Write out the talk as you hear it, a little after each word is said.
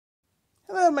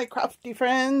Hello my crafty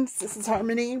friends, this is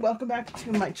Harmony. Welcome back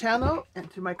to my channel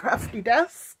and to my crafty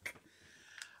desk.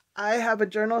 I have a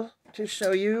journal to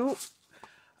show you.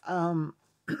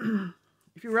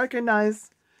 If you recognize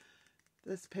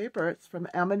this paper, it's from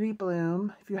Amity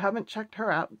Bloom. If you haven't checked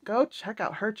her out, go check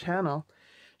out her channel.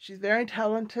 She's very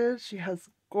talented. She has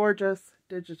gorgeous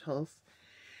digitals.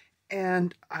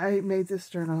 And I made this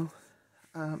journal.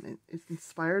 It's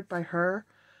inspired by her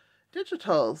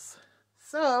digitals.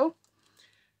 So,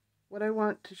 what I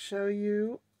want to tell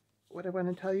you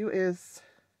is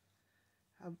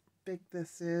how big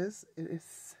this is. It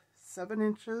is 7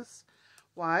 inches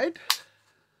wide,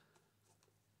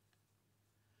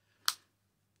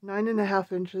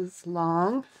 9.5 inches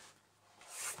long.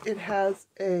 It has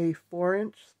a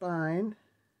 4-inch spine,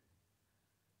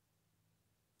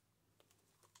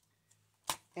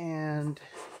 and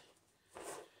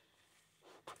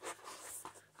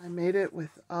I made it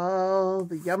with all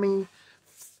the yummy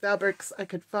fabrics I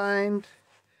could find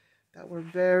that were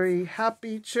very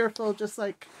happy, cheerful, just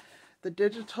like the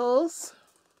digitals.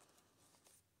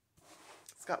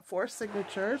 It's got 4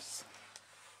 signatures.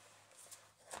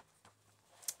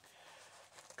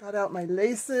 Got out my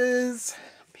laces,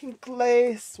 pink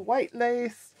lace, white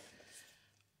lace,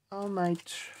 all my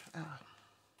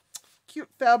cute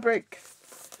fabric.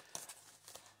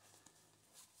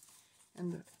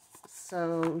 And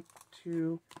so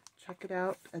to check it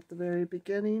out, at the very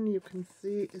beginning you can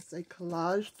see it's a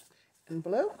collaged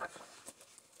envelope.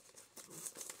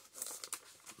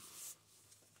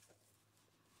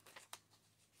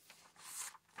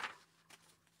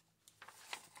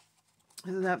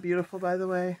 Isn't that beautiful, by the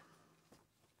way?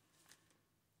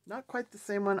 Not quite the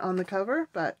same one on the cover,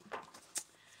 but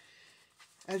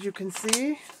as you can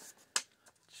see,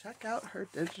 check out her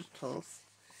digitals.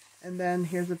 And then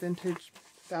here's a vintage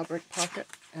fabric pocket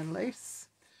and lace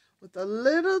with a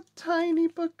little tiny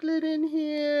booklet in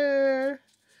here.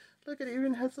 Look, it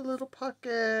even has a little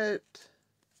pocket.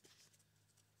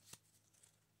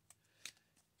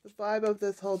 The vibe of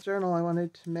this whole journal I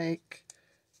wanted to make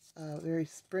very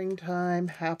springtime,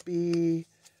 happy,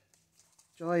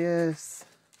 joyous,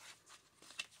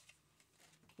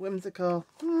 whimsical.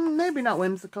 Maybe not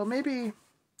whimsical, maybe,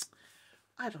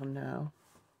 I don't know.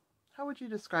 How would you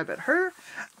describe it? Her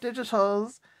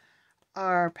digitals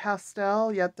are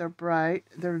pastel, yet they're bright.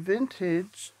 They're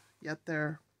vintage, yet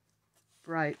they're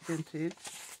bright vintage.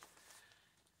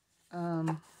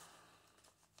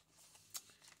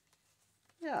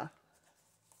 Yeah,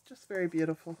 just very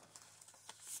beautiful.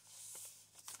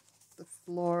 The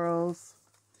florals.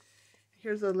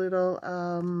 Here's a little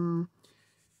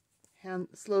hand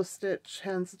stitch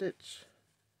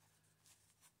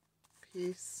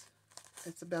piece.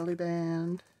 It's a belly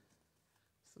band,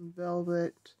 some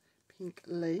velvet pink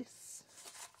lace,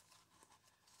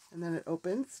 and then it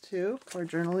opens too for a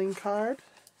journaling card.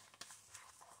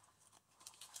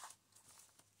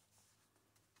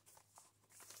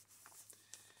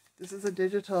 This is a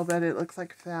digital, but it looks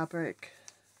like fabric.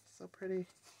 So pretty.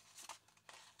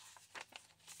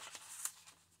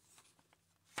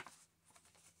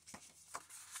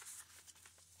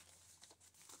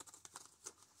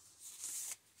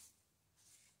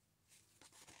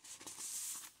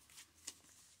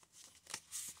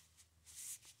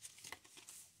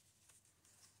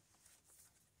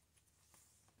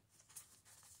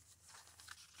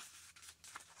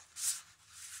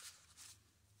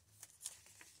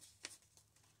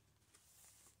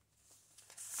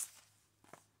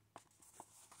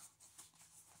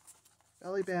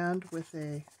 Belly band with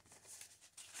a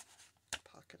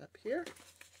pocket up here.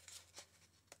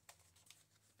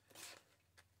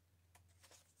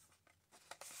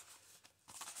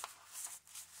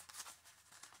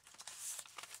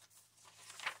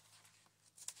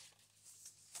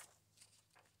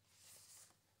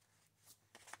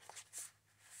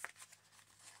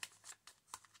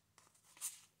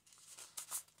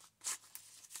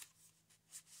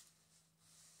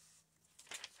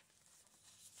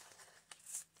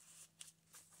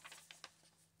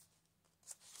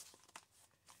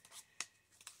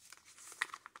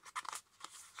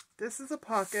 This is a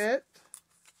pocket.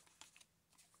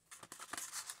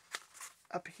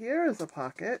 Up here is a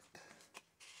pocket.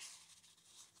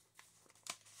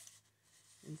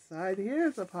 Inside here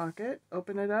is a pocket.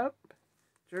 Open it up.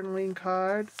 Journaling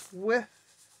card with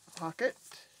a pocket.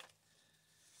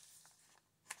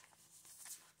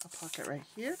 A pocket right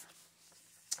here.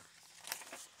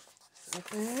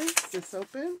 This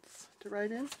opens to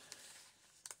write in.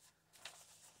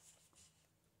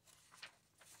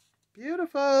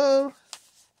 Beautiful.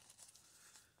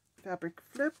 Fabric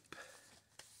flip.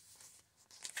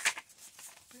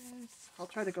 I'll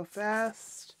try to go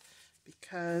fast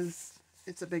because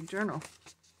it's a big journal.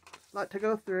 A lot to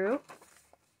go through.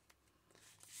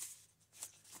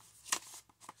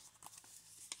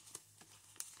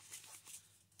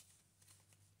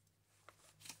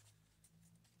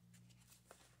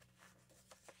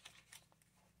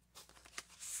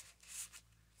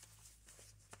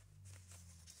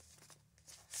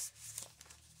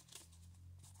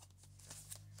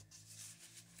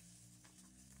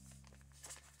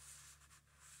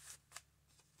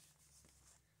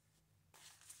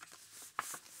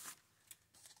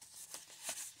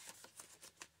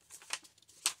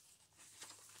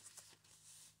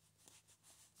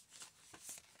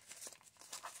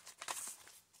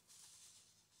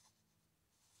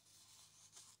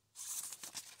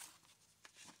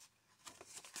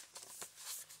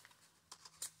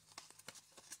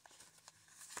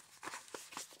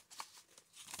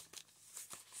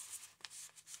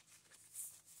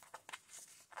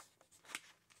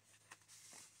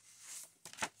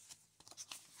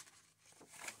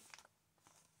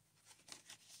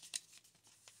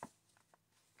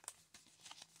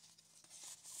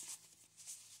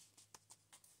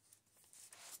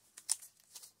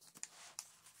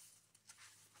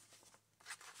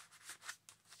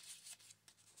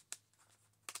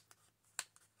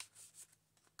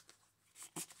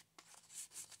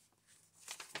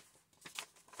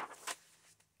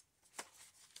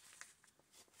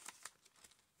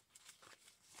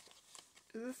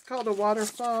 Is this called a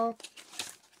waterfall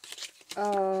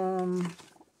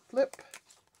flip?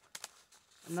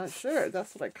 I'm not sure.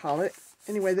 That's what I call it.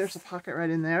 Anyway, there's a pocket right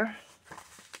in there.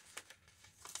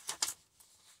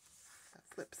 That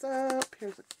flips up.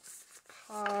 Here's a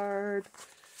card.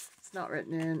 It's not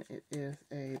written in. It is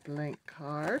a blank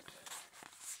card.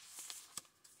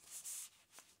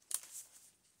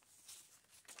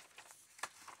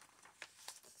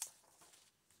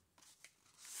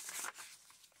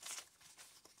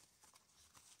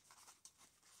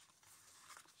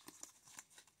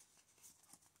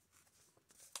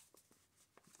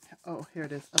 Oh, here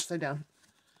it is, upside down.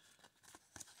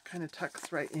 Kind of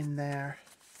tucks right in there.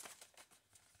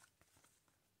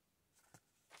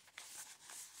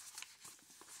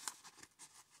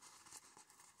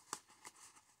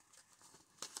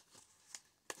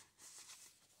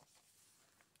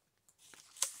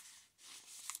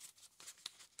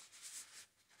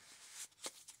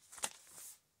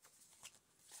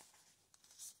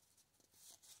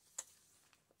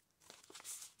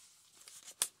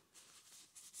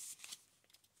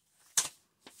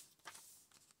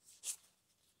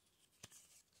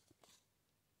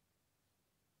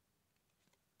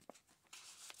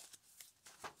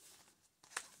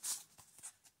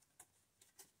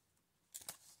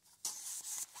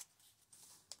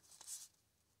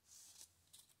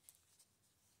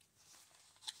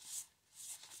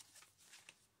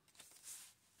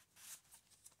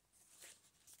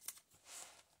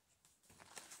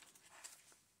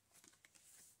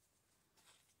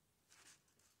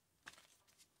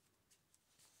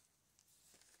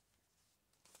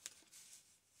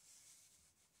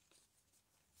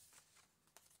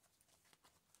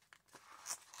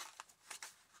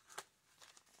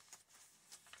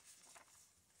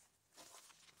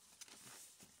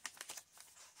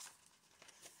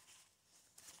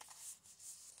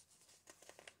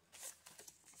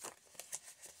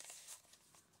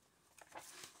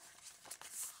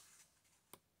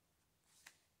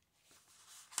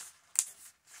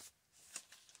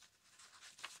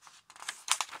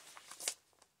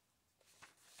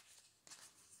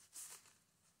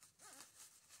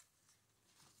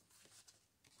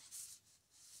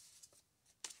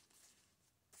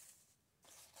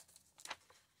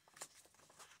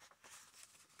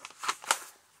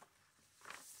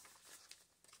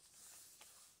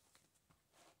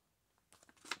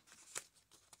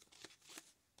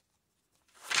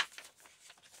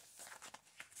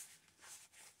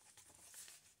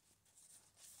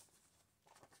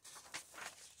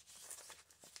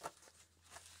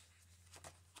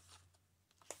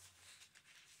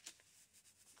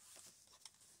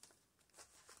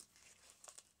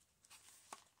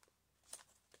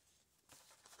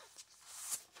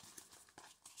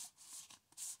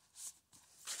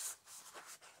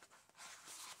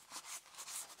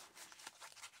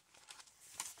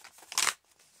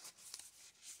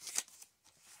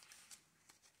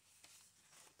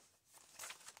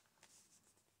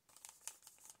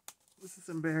 This is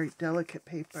some very delicate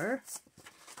paper.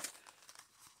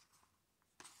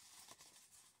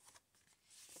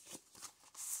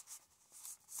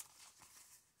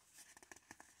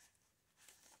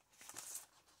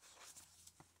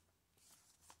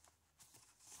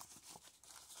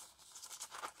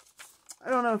 I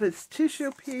don't know if it's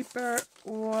tissue paper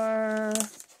or,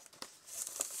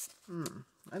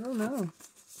 I don't know.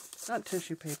 Not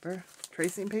tissue paper,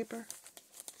 tracing paper.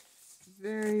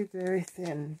 Very, very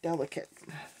thin, delicate.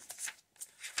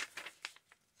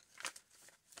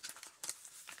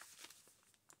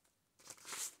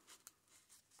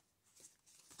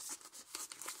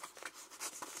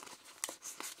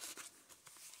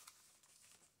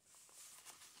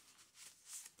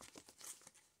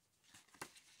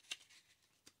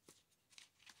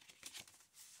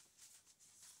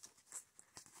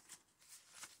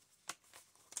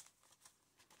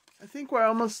 I think we're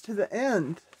almost to the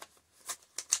end.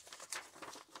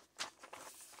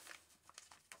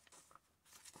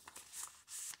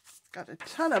 Got a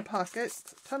ton of pockets,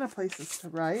 a ton of places to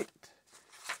write,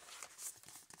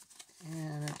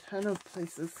 and a ton of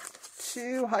places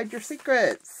to hide your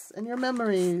secrets and your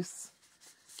memories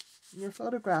and your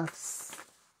photographs.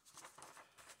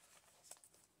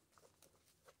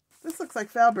 This looks like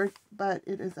fabric, but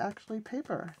it is actually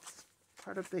paper. It's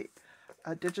part of the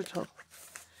digital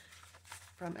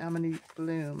from Amity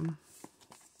Bloom.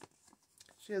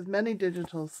 She has many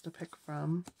digitals to pick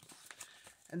from.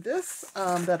 And this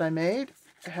that I made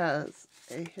has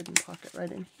a hidden pocket right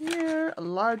in here, a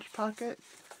large pocket,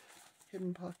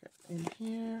 hidden pocket in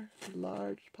here,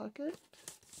 large pocket.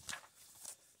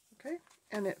 Okay,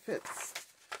 and it fits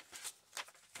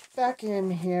back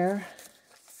in here.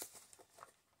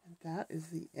 And that is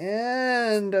the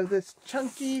end of this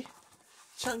chunky,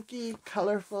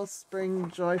 colorful,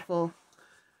 spring, joyful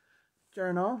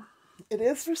journal. It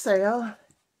is for sale.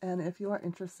 And if you are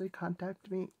interested, contact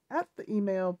me at the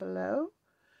email below,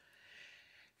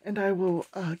 and I will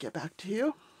get back to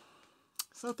you.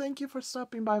 So thank you for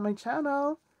stopping by my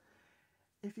channel.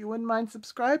 If you wouldn't mind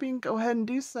subscribing, go ahead and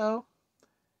do so.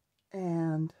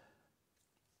 And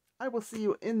I will see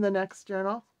you in the next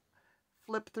journal.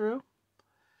 Flip through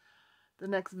the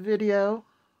next video.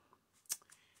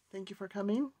 Thank you for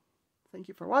coming. Thank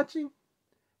you for watching.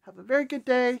 Have a very good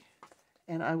day,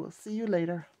 and I will see you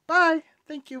later. Bye.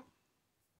 Thank you.